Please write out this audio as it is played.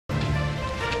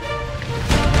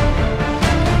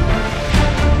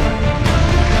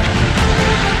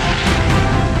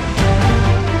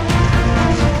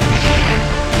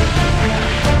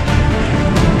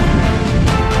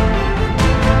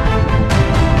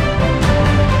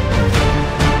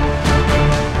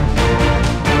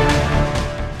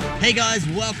Hey guys,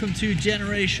 welcome to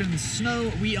Generation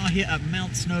Snow. We are here at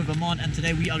Mount Snow, Vermont, and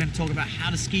today we are going to talk about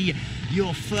how to ski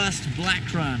your first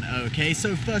black run. Okay,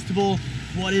 so first of all,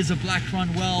 what is a black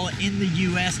run? Well, in the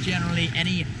US, generally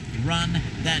any run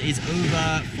that is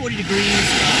over 40 degrees,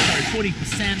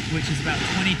 40%, which is about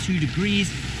 22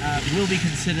 degrees, will be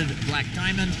considered black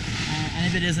diamond. And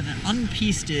if it is an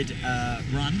unpisted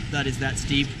run that is that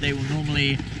steep, they will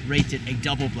normally rate it a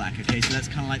double black. Okay, so that's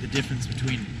kind of like the difference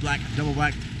between black and double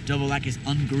black. Double black is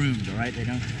ungroomed, all right? They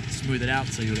don't smooth it out,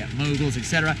 so you'll get moguls,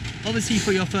 etc. Obviously,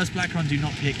 for your first black run, do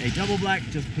not pick a double black,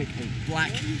 just pick a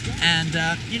black. And,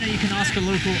 you know, you can ask a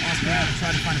local, ask around, and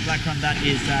try to find a black run that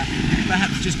is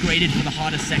perhaps just graded for the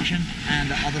hardest section,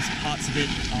 and other parts of it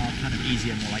are kind of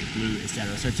easier, more like blue,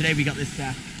 etc. So today we got this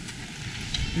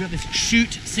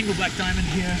shoot single black diamond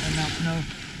here at Mount Snow.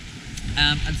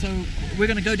 And so we're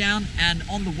going to go down, and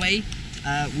on the way,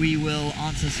 we will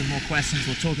answer some more questions.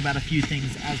 We'll talk about a few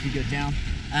things as we go down.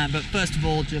 But first of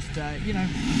all, just, you know,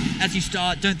 as you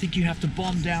start, don't think you have to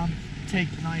bomb down. Take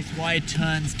nice wide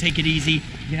turns, take it easy.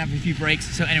 You can have a few breaks.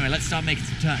 So anyway, let's start making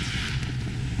some turns.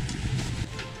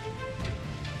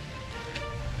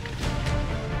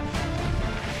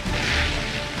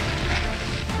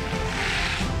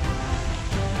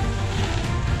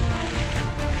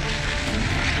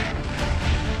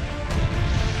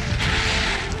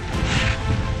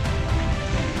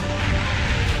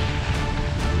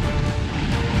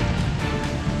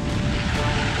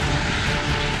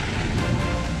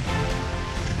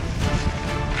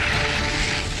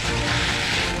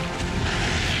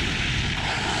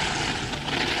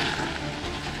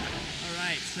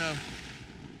 So,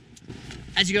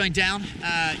 as you're going down,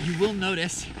 you will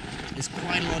notice there's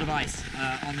quite a lot of ice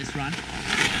on this run.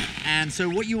 And so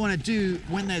what you want to do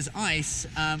when there's ice,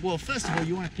 well, first of all,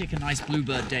 you want to pick a nice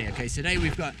bluebird day. Okay, so today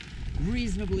we've got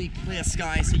reasonably clear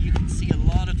sky, so you can see a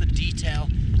lot of the detail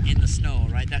in the snow,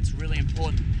 right? That's really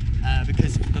important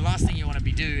because the last thing you want to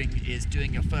be doing is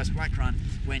doing your first black run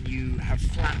when you have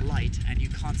flat light and you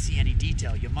can't see any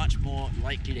detail. You're much more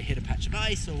likely to hit a patch of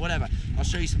ice or whatever. I'll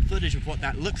show you some footage of what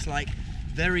that looks like.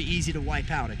 Very easy to wipe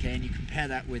out, okay? And you compare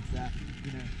that with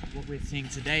you know, what we're seeing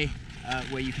today,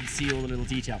 where you can see all the little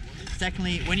detail.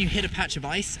 Secondly, when you hit a patch of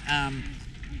ice,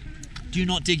 do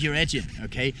not dig your edge in,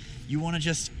 okay? You want to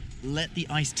just let the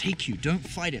ice take you. Don't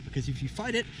fight it, because if you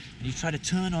fight it and you try to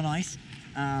turn on ice,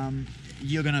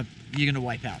 you're gonna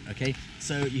wipe out, okay?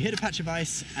 So you hit a patch of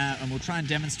ice, and we'll try and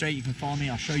demonstrate. You can follow me,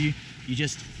 I'll show you. You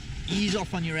just ease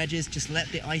off on your edges, just let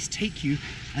the ice take you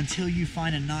until you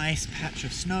find a nice patch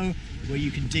of snow where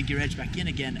you can dig your edge back in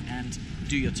again and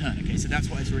do your turn, okay? So that's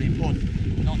why it's really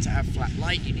important not to have flat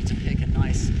light. You need to pick a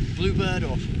nice bluebird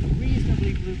or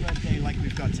reasonably bluebird day like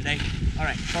we've got today. All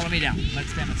right, follow me down,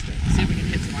 let's demonstrate. See if we can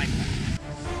hit some ice.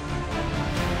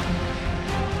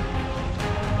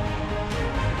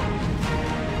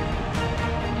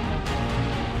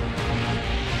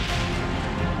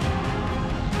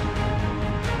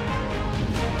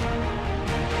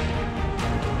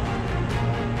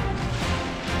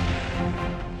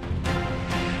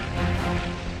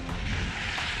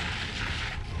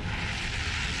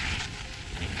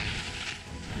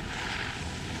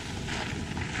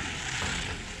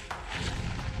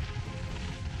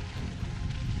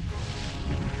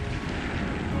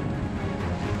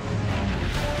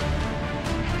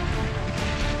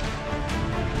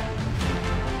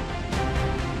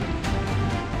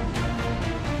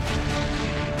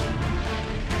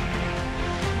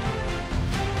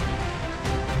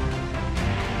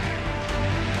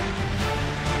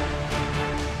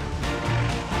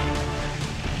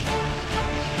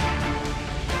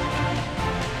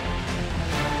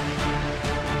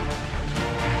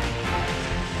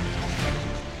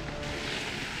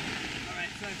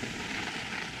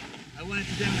 I wanted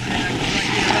to demonstrate that right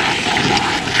here.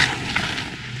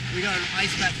 We got an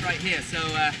ice patch right here. So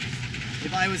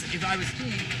if I was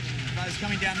skiing, if I was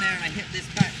coming down there and I hit this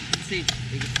patch, you can see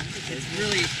it's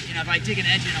really, you know, if I dig an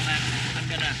edge in on that, I'm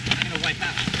gonna wipe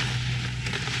out.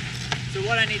 So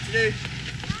what I need to do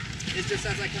is just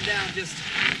as I come down, just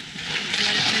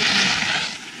let it take me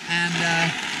and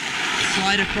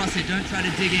slide across it. Don't try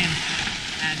to dig in,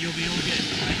 and you'll be all good.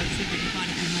 Right, let's see if we can find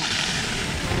a few more.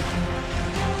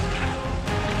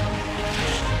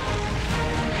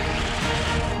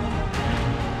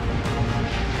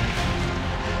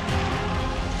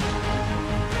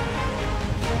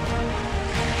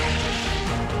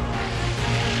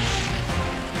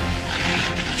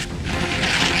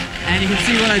 And you can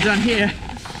see what I've done here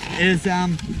is,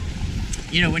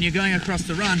 you know, when you're going across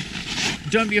the run,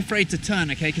 don't be afraid to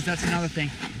turn, okay? Because that's another thing.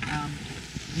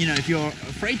 you know, if you're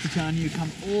afraid to turn, you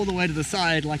come all the way to the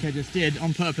side like I just did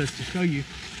on purpose to show you,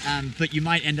 but you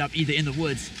might end up either in the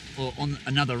woods or on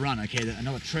another run, okay,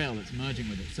 another trail that's merging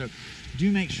with it. So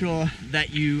do make sure that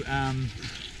you,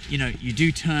 you know, you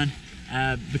do turn,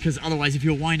 because otherwise if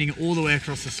you're winding all the way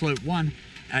across the slope,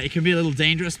 it can be a little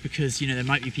dangerous because, you know, there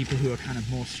might be people who are kind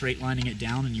of more straight lining it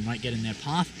down and you might get in their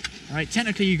path. All right,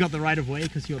 technically you got the right of way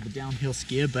because you're the downhill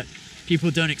skier, but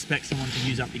people don't expect someone to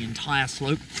use up the entire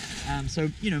slope.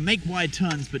 So, you know, make wide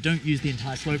turns, but don't use the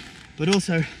entire slope. But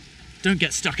also, don't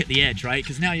get stuck at the edge, right?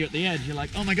 Because now you're at the edge, you're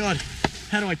like, oh my God,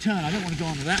 how do I turn? I don't want to go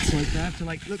onto that slope. I have to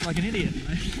like look like an idiot. You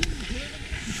know?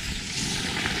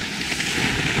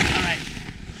 All right,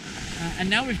 and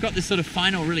now we've got this sort of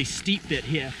final, really steep bit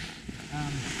here.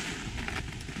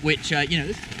 Which, you know,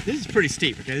 this is pretty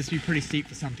steep, okay? This would be pretty steep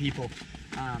for some people,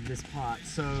 this part.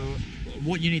 So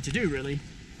what you need to do, really,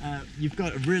 you've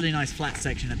got a really nice flat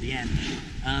section at the end.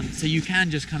 So you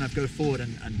can just kind of go forward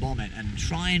and bomb it, and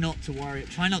try not to worry,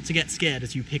 try not to get scared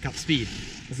as you pick up speed,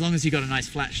 as long as you've got a nice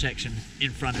flat section in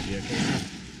front of you,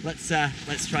 okay? So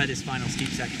let's try this final steep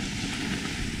section.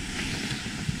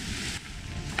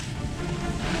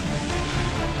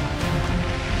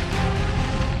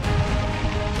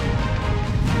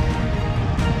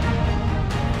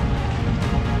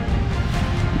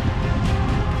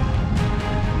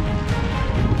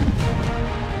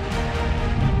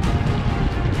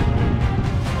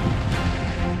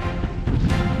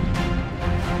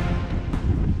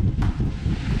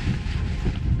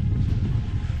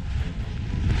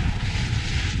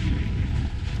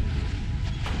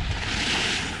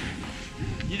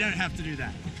 You don't have to do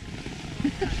that.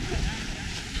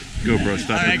 Go, bro.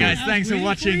 Stop. All right, guys. Thanks for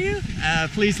watching.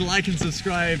 Please like and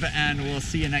subscribe, and we'll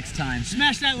see you next time.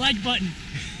 Smash that like button.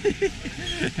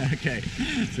 Okay.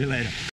 See you later.